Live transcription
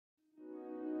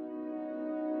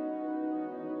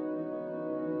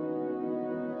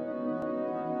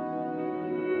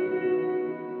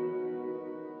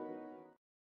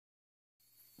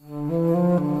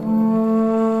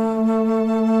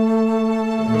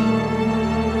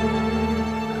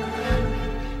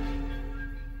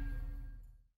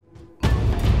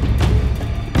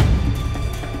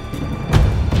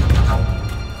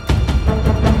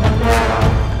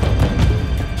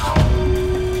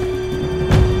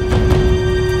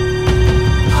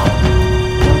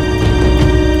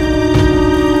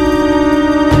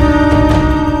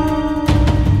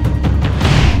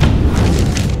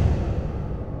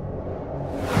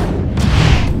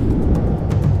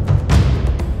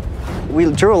We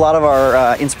drew a lot of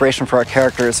our inspiration for our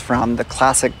characters from the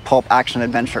classic pulp action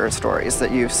adventure stories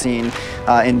that you've seen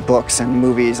in books and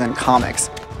movies and comics.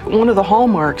 One of the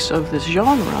hallmarks of this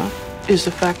genre is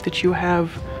the fact that you have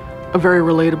a very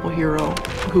relatable hero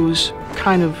who's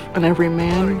kind of an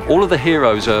everyman. All of the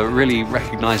heroes are really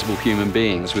recognizable human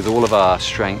beings with all of our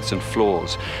strengths and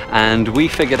flaws. And we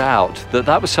figured out that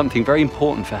that was something very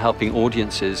important for helping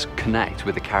audiences connect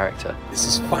with the character. This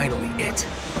is finally it.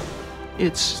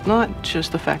 It's not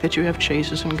just the fact that you have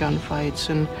chases and gunfights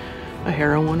and a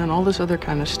heroine and all this other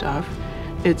kind of stuff.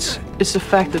 It's the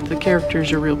fact that the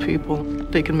characters are real people.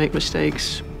 They can make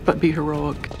mistakes, but be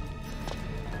heroic.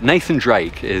 Nathan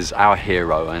Drake is our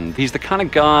hero, and he's the kind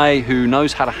of guy who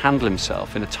knows how to handle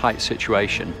himself in a tight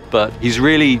situation. But he's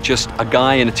really just a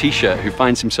guy in a t-shirt who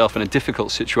finds himself in a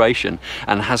difficult situation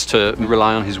and has to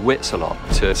rely on his wits a lot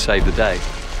to save the day.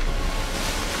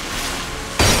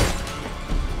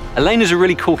 Elena's a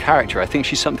really cool character. I think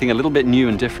she's something a little bit new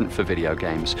and different for video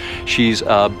games. She's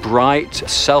a bright,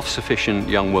 self-sufficient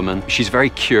young woman. She's very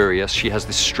curious. She has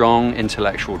this strong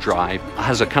intellectual drive,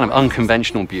 has a kind of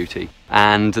unconventional beauty.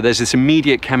 And there's this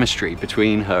immediate chemistry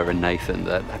between her and Nathan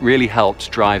that really helps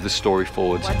drive the story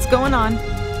forward. What's going on?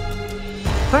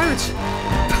 Pirates!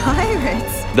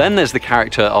 Pirates? Then there's the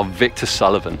character of Victor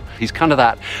Sullivan. He's kind of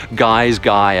that guy's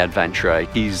guy adventurer.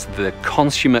 He's the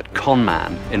consummate con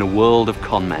man in a world of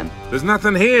con men. There's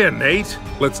nothing here, Nate.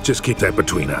 Let's just keep that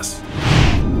between us.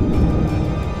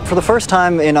 For the first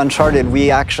time in Uncharted, we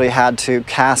actually had to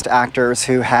cast actors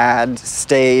who had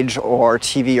stage or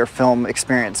TV or film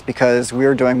experience because we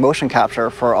were doing motion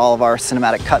capture for all of our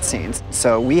cinematic cutscenes.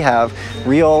 So we have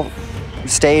real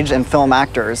stage and film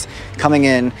actors coming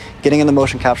in, getting in the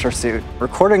motion capture suit,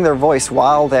 recording their voice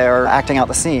while they're acting out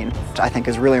the scene, which I think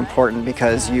is really important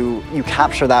because you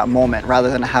capture that moment rather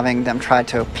than having them try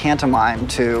to pantomime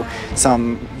to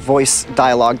some voice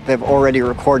dialogue they've already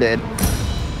recorded.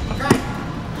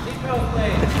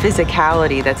 The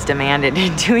physicality that's demanded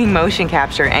in doing motion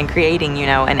capture and creating, you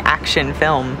know, an action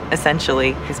film,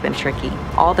 essentially, has been tricky.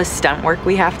 All the stunt work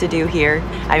we have to do here,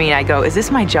 I mean, I go, is this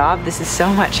my job? This is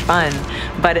so much fun.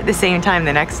 But at the same time,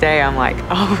 the next day, I'm like,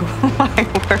 oh my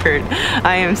word,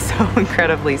 I am so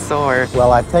incredibly sore.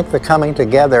 Well, I think the coming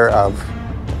together of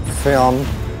film,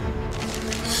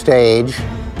 stage,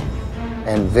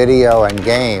 and video and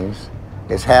games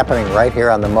is happening right here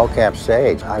on the mocap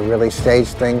stage. I really stage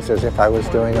things as if I was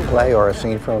doing a play or a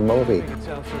scene from a movie.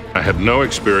 I had no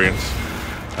experience.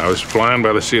 I was flying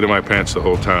by the seat of my pants the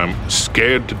whole time,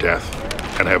 scared to death,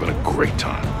 and having a great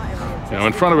time. You know,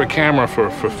 in front of a camera for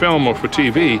film or for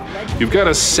TV, you've got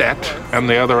a set, and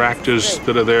the other actors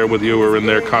that are there with you are in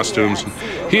their costumes.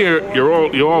 Here,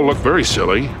 you all look very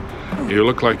silly. You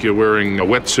look like you're wearing a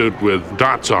wetsuit with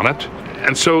dots on it.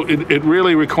 And so it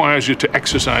really requires you to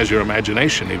exercise your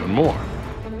imagination even more.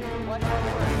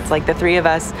 It's like the three of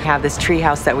us have this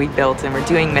treehouse that we built and we're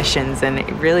doing missions, and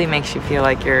it really makes you feel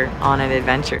like you're on an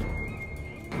adventure.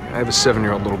 I have a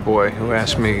 7-year-old little boy who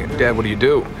asked me, Dad, what do you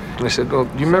do? And I said, well,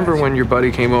 do you remember when your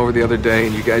buddy came over the other day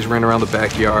and you guys ran around the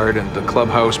backyard and the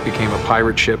clubhouse became a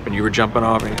pirate ship and you were jumping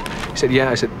off? And he said,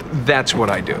 yeah. I said, that's what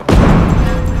I do.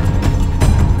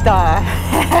 The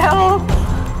hell?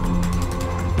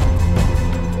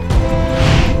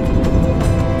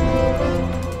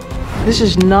 This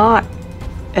is not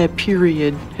a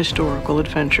period historical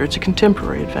adventure, it's a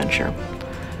contemporary adventure.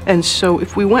 And so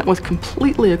if we went with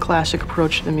completely a classic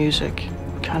approach to the music,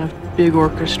 kind of big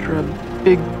orchestra,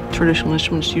 big traditional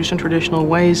instruments used in traditional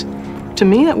ways, to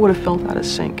me that would have felt out of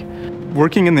sync.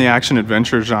 Working in the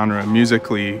action-adventure genre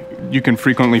musically, you can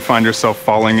frequently find yourself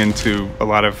falling into a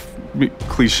lot of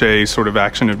cliche sort of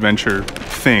action-adventure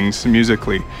things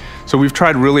musically. So we've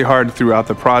tried really hard throughout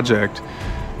the project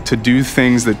to do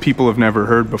things that people have never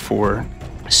heard before.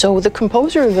 So the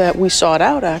composer that we sought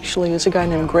out actually is a guy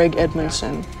named Greg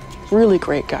Edmondson. Really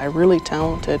great guy, really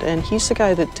talented, and he's the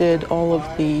guy that did all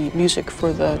of the music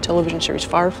for the television series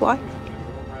Firefly.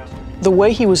 The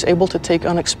way he was able to take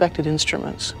unexpected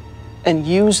instruments and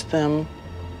use them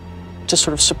to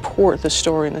sort of support the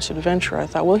story in this adventure, I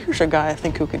thought, well, here's a guy I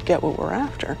think who could get what we're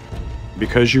after.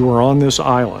 Because you were on this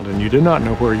island and you did not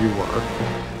know where you were,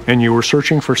 and you were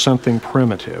searching for something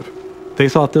primitive, they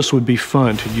thought this would be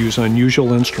fun to use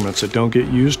unusual instruments that don't get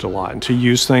used a lot, and to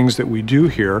use things that we do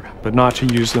here, but not to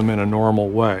use them in a normal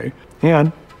way.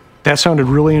 And that sounded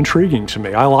really intriguing to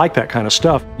me. I like that kind of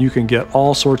stuff. You can get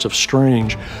all sorts of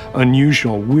strange,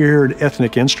 unusual, weird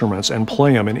ethnic instruments and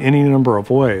play them in any number of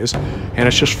ways, and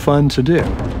it's just fun to do.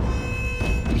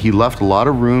 He left a lot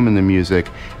of room in the music,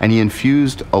 and he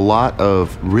infused a lot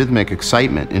of rhythmic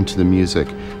excitement into the music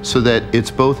so that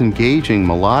it's both engaging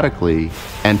melodically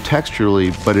and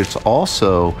texturally, but it's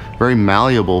also very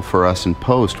malleable for us in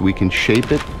post. We can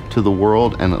shape it to the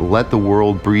world and let the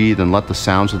world breathe and let the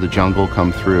sounds of the jungle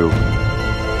come through.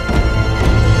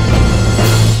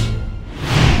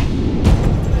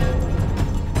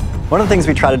 One of the things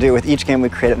we try to do with each game we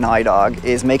create at Naughty Dog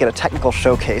is make it a technical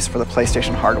showcase for the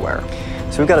PlayStation hardware.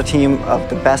 So we've got a team of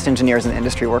the best engineers in the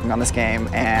industry working on this game,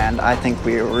 and I think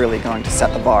we're really going to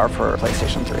set the bar for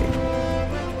PlayStation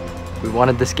 3. We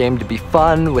wanted this game to be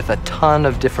fun with a ton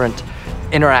of different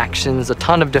interactions, a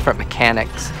ton of different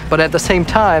mechanics, but at the same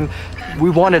time, we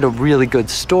wanted a really good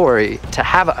story, to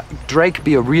have Drake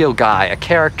be a real guy, a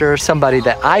character, somebody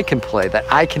that I can play, that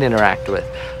I can interact with.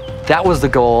 That was the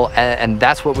goal, and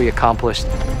that's what we accomplished.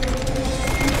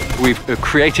 We've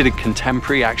created a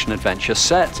contemporary action adventure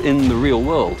set in the real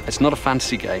world. It's not a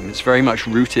fantasy game, it's very much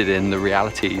rooted in the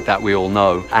reality that we all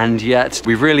know. And yet,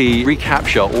 we really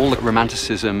recapture all the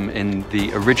romanticism in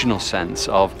the original sense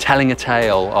of telling a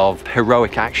tale of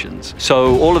heroic actions.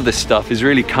 So all of this stuff is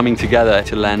really coming together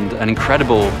to lend an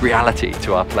incredible reality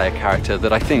to our player character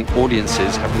that I think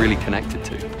audiences have really connected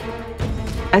to.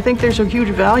 I think there's a huge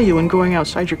value in going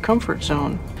outside your comfort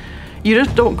zone. You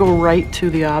just don't go right to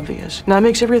the obvious. Now, it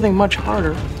makes everything much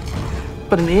harder,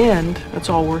 but in the end, it's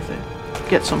all worth it.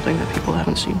 Get something that people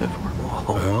haven't seen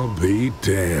before. I'll be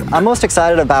damned. I'm most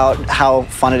excited about how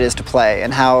fun it is to play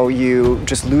and how you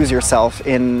just lose yourself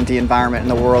in the environment and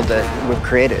the world that we've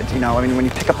created. You know, I mean, when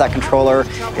you pick up that controller,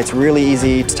 it's really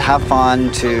easy to have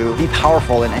fun, to be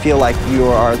powerful, and feel like you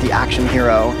are the action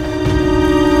hero.